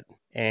spread.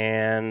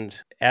 And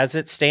as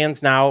it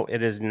stands now,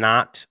 it is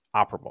not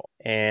operable.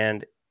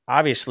 And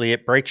obviously,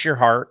 it breaks your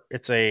heart.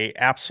 It's a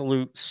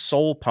absolute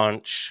soul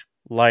punch.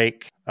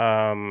 Like,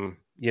 you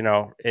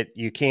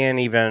can't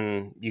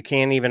even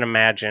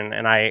imagine.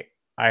 And I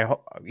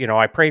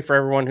pray for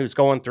everyone who's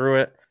going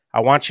through it.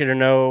 I want you to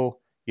know,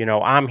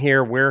 I'm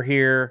here. We're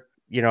here.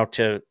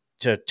 To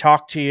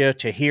talk to you,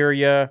 to hear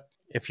you.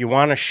 If you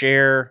want to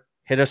share,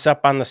 hit us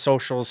up on the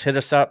socials. Hit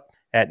us up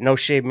at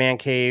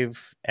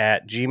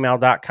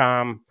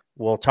noshavemancave@gmail.com.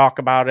 We'll talk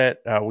about it.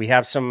 We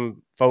have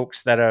some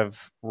folks that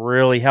have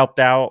really helped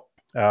out.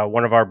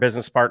 One of our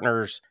business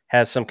partners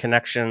has some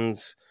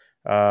connections.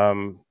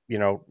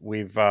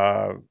 We've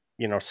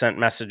sent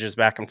messages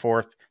back and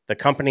forth. The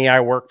company I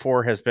work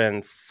for has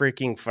been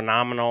freaking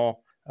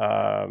phenomenal.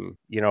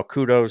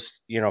 Kudos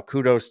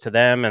to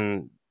them,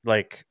 and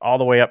like all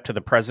the way up to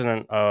the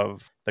president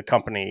of the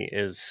company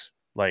is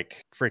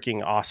like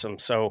freaking awesome.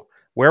 So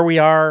where we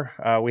are,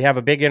 we have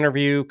a big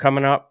interview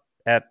coming up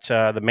at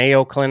the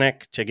Mayo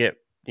Clinic to get,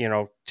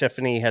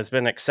 Tiffany has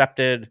been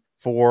accepted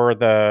for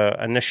the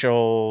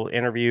initial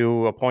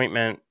interview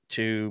appointment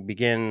to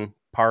begin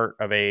part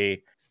of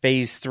a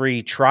phase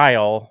 3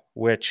 trial,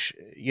 which,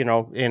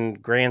 in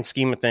grand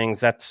scheme of things,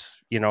 that's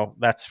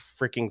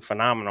freaking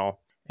phenomenal.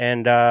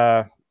 And,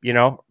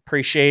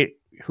 appreciate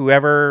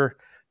whoever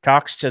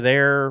talks to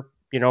their,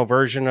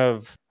 version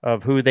of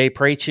who they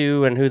pray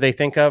to and who they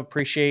think of.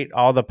 Appreciate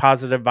all the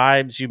positive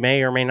vibes you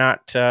may or may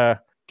not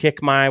kick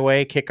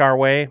our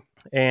way.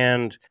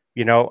 And,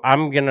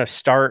 we're going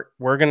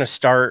to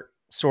start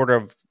sort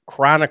of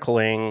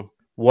chronicling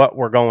what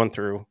we're going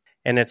through.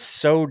 And it's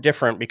so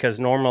different because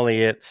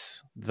normally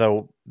it's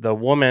the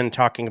woman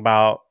talking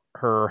about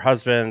her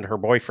husband, her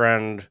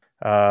boyfriend,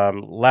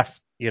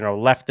 left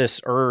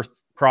this earth,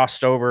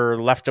 crossed over,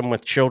 left them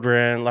with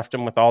children, left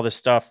them with all this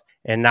stuff.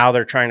 And now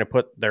they're trying to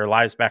put their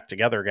lives back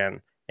together again.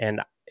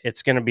 And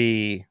it's going to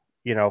be,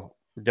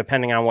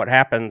 depending on what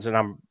happens, and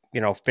I'm,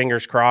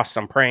 fingers crossed,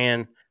 I'm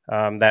praying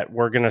that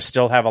we're going to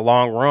still have a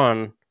long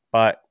run,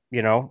 but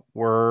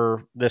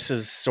this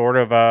is sort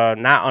of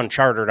not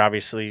uncharted,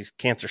 obviously.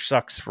 Cancer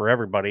sucks for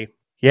everybody.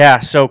 Yeah,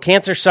 so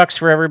cancer sucks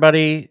for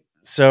everybody.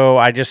 So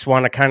I just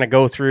want to kind of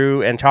go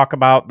through and talk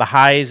about the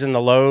highs and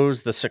the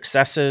lows, the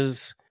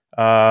successes,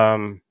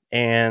 and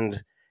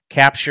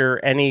capture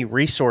any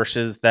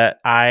resources that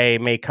I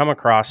may come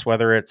across,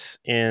 whether it's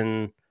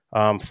in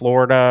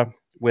Florida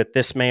with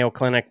this Mayo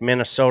Clinic,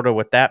 Minnesota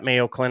with that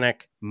Mayo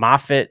Clinic,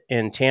 Moffitt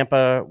in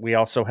Tampa. We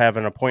also have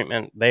an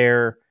appointment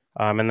there.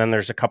 And then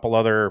there's a couple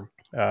other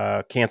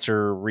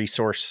cancer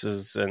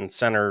resources and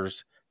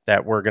centers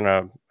that we're going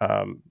to,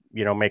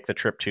 make the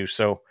trip to.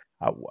 So,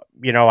 I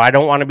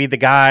don't want to be the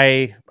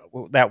guy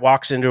that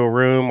walks into a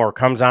room or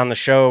comes on the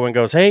show and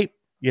goes, hey,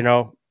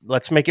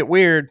 let's make it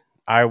weird.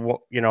 I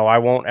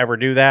won't ever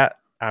do that.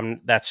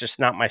 That's just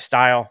not my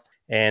style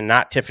and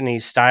not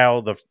Tiffany's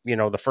style.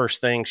 The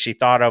first thing she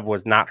thought of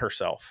was not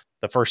herself.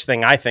 The first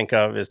thing I think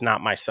of is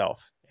not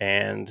myself.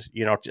 And,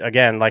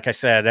 again, like I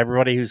said,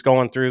 everybody who's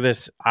going through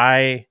this,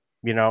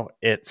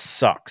 it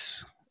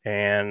sucks.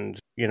 and,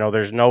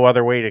 there's no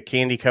other way to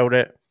candy coat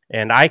it.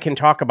 And I can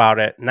talk about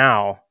it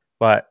now,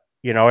 but,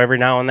 every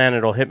now and then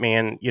it'll hit me.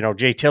 And,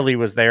 Jay Tilley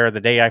was there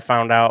the day I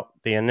found out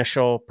the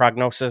initial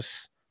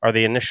prognosis or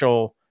the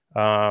initial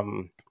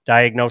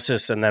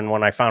diagnosis. And then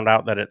when we found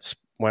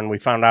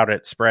out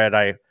it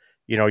spread,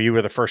 you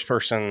were the first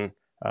person,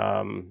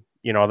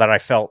 that I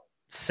felt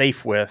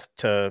safe with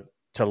to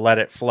let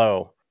it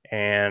flow.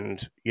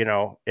 And,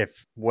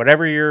 if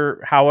whatever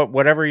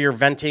your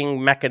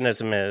venting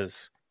mechanism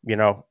is,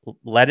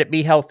 let it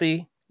be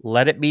healthy,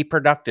 let it be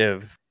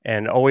productive,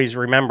 and always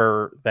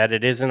remember that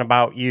it isn't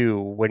about you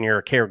when you're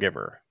a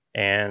caregiver.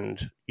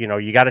 And,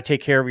 you got to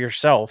take care of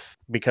yourself,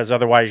 because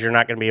otherwise you're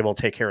not going to be able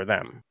to take care of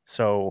them.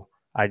 So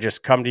I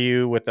just come to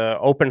you with an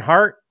open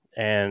heart,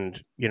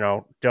 and,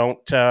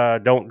 don't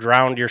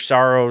drown your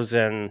sorrows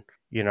in,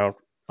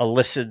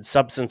 illicit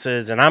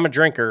substances. And I'm a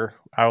drinker.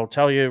 I will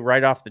tell you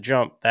right off the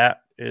jump,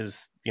 that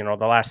is, the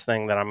last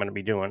thing that I'm going to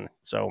be doing.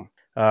 So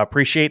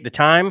appreciate the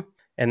time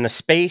and the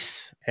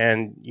space,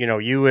 and,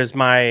 you as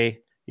my,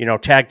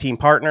 tag team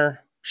partner.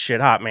 Shit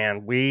hot,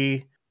 man.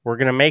 We're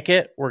going to make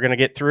it. We're going to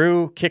get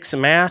through, kick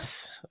some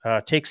ass,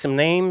 take some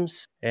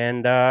names.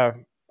 And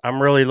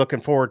I'm really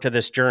looking forward to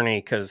this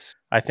journey, because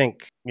I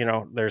think,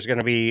 there's going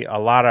to be a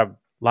lot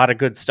of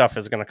good stuff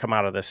is going to come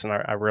out of this. And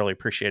I really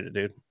appreciate it,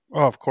 dude.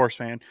 Oh, of course,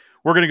 man.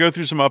 We're going to go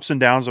through some ups and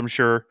downs, I'm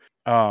sure.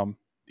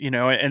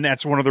 And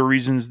that's one of the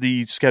reasons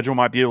the schedule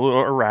might be a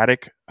little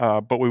erratic,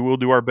 but we will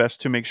do our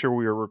best to make sure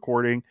we are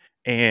recording.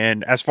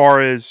 And as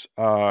far as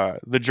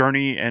the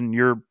journey and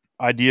your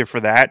idea for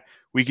that,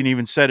 we can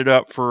even set it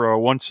up for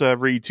once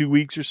every 2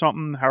 weeks or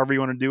something, however you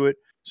want to do it,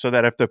 so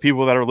that if the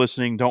people that are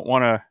listening don't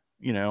want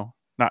to,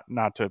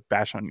 not to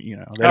bash on, they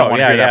don't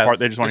want to hear that part.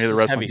 They just want to hear the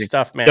wrestling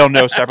stuff, man. They'll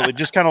know separately,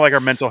 just kind of like our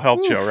mental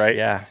health show, right?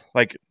 Yeah.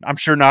 Like, I'm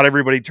sure not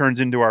everybody turns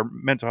into our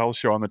mental health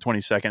show on the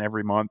 22nd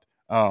every month.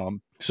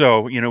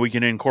 So, we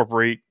can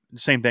incorporate the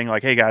same thing.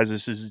 Like, hey guys,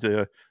 this is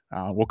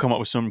we'll come up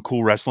with some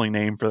cool wrestling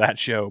name for that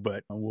show,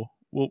 but we'll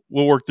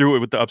work through it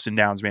with the ups and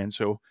downs, man.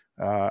 So,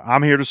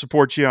 I'm here to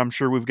support you. I'm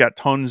sure we've got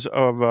tons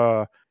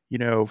of,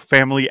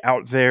 family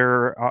out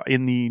there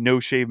in the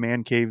No Shave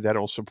Man Cave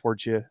that'll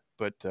support you.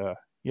 But,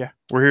 yeah,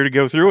 we're here to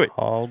go through it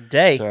all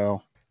day.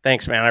 So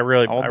thanks, man. I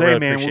really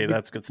appreciate it.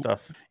 That's good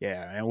stuff.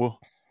 Yeah. And we'll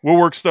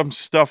work some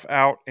stuff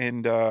out,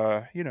 and,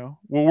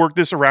 we'll work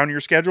this around your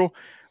schedule.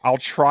 I'll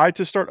try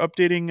to start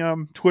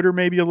updating Twitter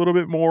maybe a little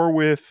bit more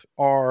with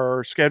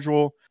our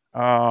schedule.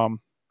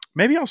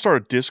 Maybe I'll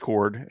start a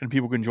Discord and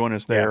people can join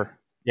us there.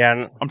 Yeah.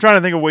 And I'm trying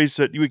to think of ways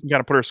that we can kind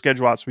of put our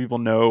schedule out so people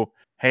know,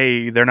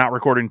 hey, they're not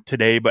recording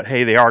today, but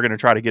hey, they are going to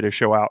try to get a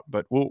show out.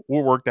 But we'll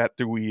work that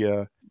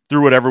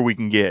through whatever we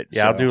can get.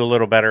 Yeah, so I'll do a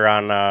little better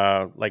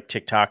on like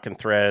TikTok and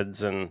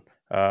Threads, and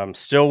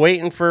still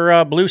waiting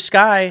for Blue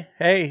Sky.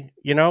 Hey,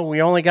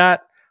 we only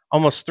got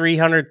almost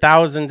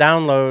 300,000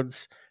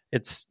 downloads.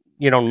 It's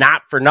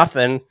not for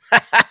nothing.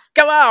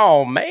 Come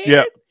on, man.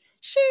 Yep.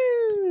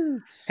 Shoo.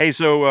 Hey,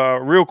 so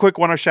real quick,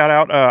 want to shout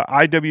out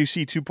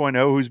IWC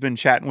 2.0, who's been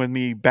chatting with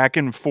me back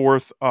and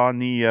forth on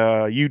the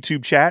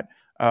YouTube chat.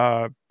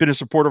 Been a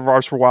supporter of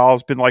ours for a while.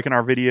 Has been liking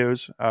our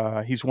videos.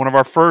 He's one of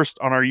our first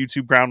on our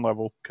YouTube ground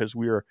level, because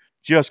we are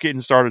just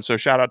getting started. So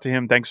shout out to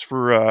him. Thanks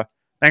for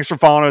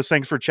following us.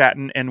 Thanks for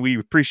chatting, and we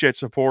appreciate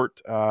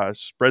support.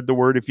 Spread the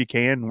word if you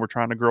can. We're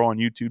trying to grow on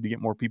YouTube to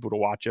get more people to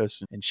watch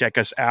us and check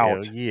us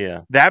out. Hell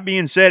yeah. That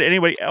being said,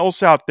 anybody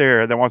else out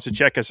there that wants to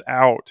check us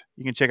out,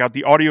 you can check out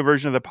the audio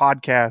version of the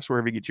podcast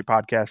wherever you get your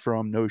podcast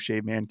from. No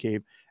Shave Man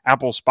Cave,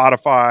 Apple,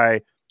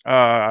 Spotify.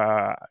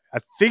 I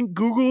think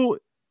Google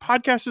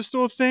Podcast is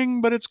still a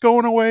thing, but it's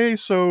going away.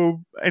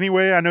 So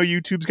anyway, I know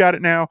YouTube's got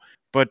it now.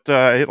 But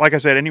like I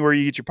said, anywhere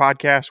you get your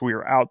podcast, we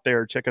are out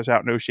there. Check us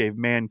out, No Shave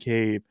Man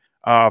Cave.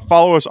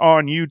 Follow us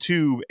on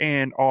YouTube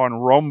and on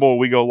Rumble.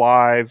 We go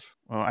live.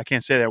 Well, I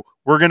can't say that.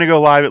 We're going to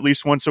go live at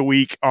least once a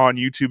week on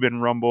YouTube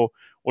and Rumble.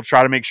 We'll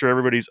try to make sure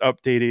everybody's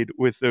updated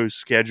with those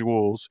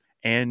schedules.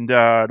 And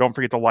don't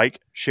forget to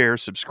like, share,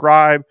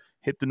 subscribe,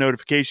 hit the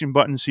notification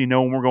button so you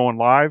know when we're going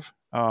live.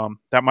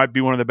 That might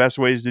be one of the best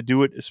ways to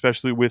do it,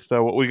 especially with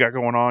what we got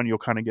going on. You'll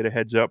kind of get a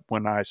heads up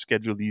when I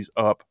schedule these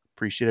up.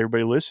 Appreciate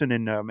everybody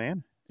listening,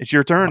 man. It's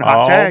your turn.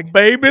 Hot tag.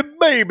 Baby.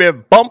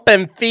 Bump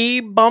and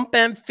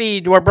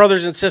feed. To our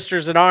brothers and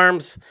sisters in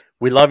arms,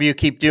 we love you.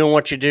 Keep doing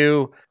what you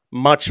do.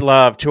 Much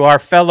love. To our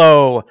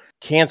fellow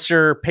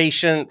cancer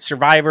patient,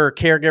 survivor,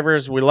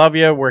 caregivers, we love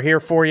you. We're here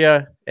for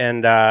you.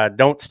 And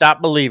don't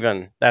stop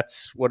believing.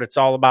 That's what it's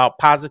all about,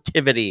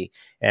 positivity.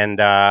 And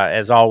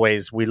as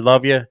always, we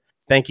love you.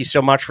 Thank you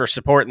so much for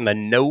supporting the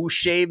No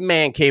Shave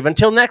Man Cave.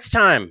 Until next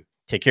time,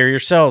 take care of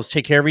yourselves,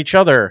 take care of each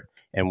other,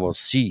 and we'll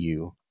see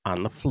you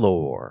on the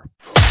floor.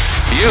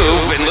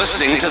 You've been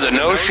listening to the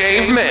No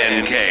Shave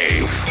Man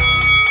Cave.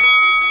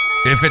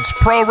 If it's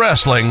pro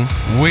wrestling,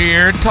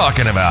 we're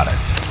talking about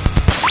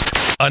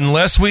it.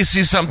 Unless we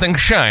see something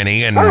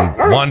shiny and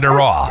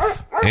wander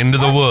off into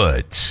the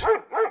woods.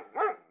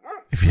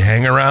 If you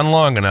hang around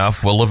long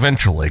enough, we'll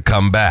eventually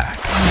come back.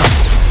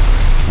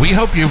 We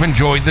hope you've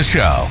enjoyed the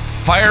show.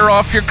 Fire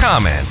off your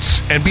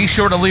comments and be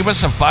sure to leave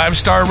us a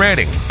 5-star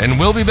rating, and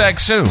we'll be back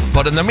soon.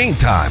 But in the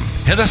meantime,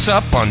 hit us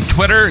up on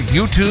Twitter,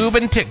 YouTube,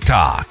 and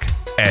TikTok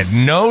at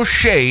No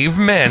Shave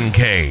Men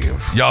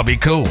Cave. Y'all be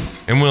cool,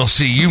 and we'll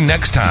see you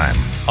next time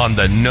on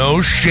the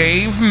No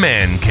Shave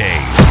Men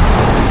Cave.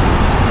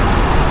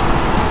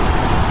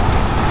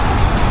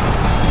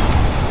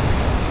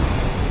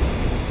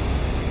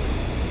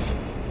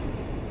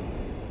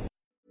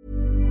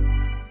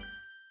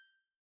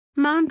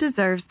 Mom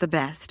deserves the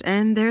best,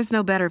 and there's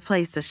no better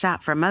place to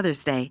shop for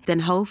Mother's Day than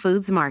Whole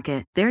Foods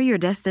Market. They're your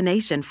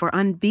destination for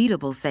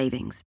unbeatable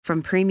savings,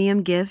 from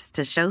premium gifts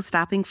to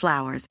show-stopping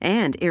flowers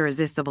and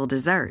irresistible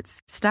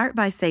desserts. Start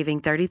by saving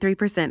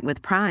 33%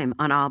 with Prime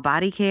on all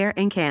body care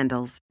and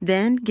candles.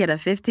 Then get a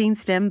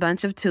 15-stem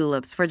bunch of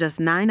tulips for just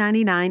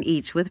 $9.99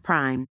 each with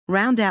Prime.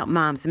 Round out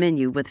Mom's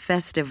menu with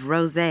festive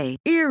rosé,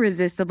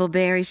 irresistible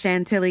berry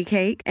chantilly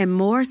cake, and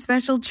more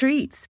special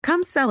treats.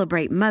 Come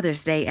celebrate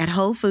Mother's Day at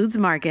Whole Foods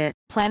Market.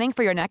 Planning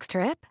for your next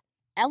trip?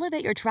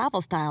 Elevate your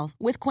travel style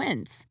with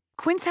Quince.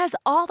 Quince has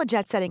all the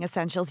jet-setting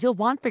essentials you'll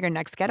want for your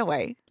next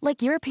getaway,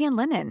 like European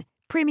linen,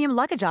 premium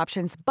luggage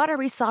options,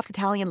 buttery soft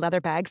Italian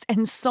leather bags,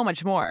 and so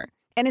much more.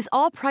 And is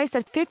all priced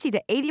at 50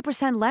 to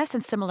 80% less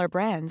than similar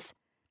brands.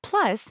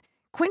 Plus,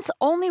 Quince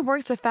only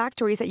works with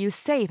factories that use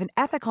safe and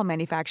ethical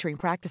manufacturing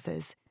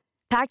practices.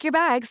 Pack your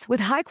bags with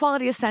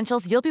high-quality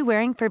essentials you'll be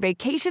wearing for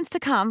vacations to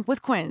come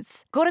with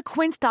Quince. Go to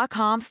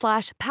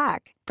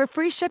quince.com/pack for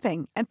free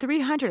shipping and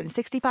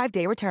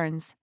 365-day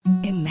returns.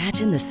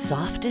 Imagine the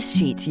softest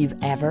sheets you've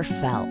ever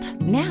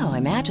felt. Now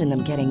imagine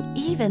them getting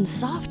even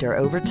softer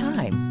over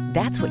time.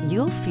 That's what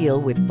you'll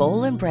feel with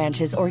Boll &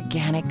 Branch's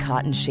organic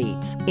cotton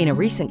sheets. In a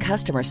recent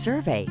customer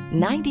survey,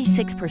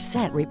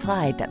 96%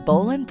 replied that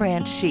Boll &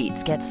 Branch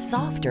sheets get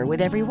softer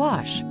with every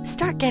wash.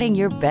 Start getting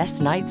your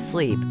best night's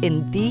sleep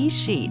in these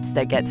sheets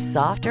that get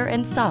softer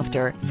and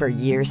softer for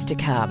years to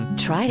come.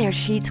 Try their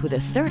sheets with a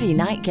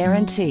 30-night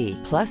guarantee.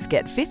 Plus,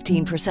 get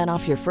 15%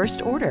 off your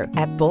first order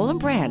at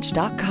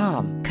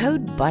bollandbranch.com.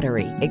 Code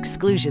BUTTERY.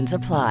 Exclusions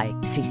apply.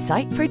 See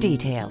site for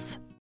details.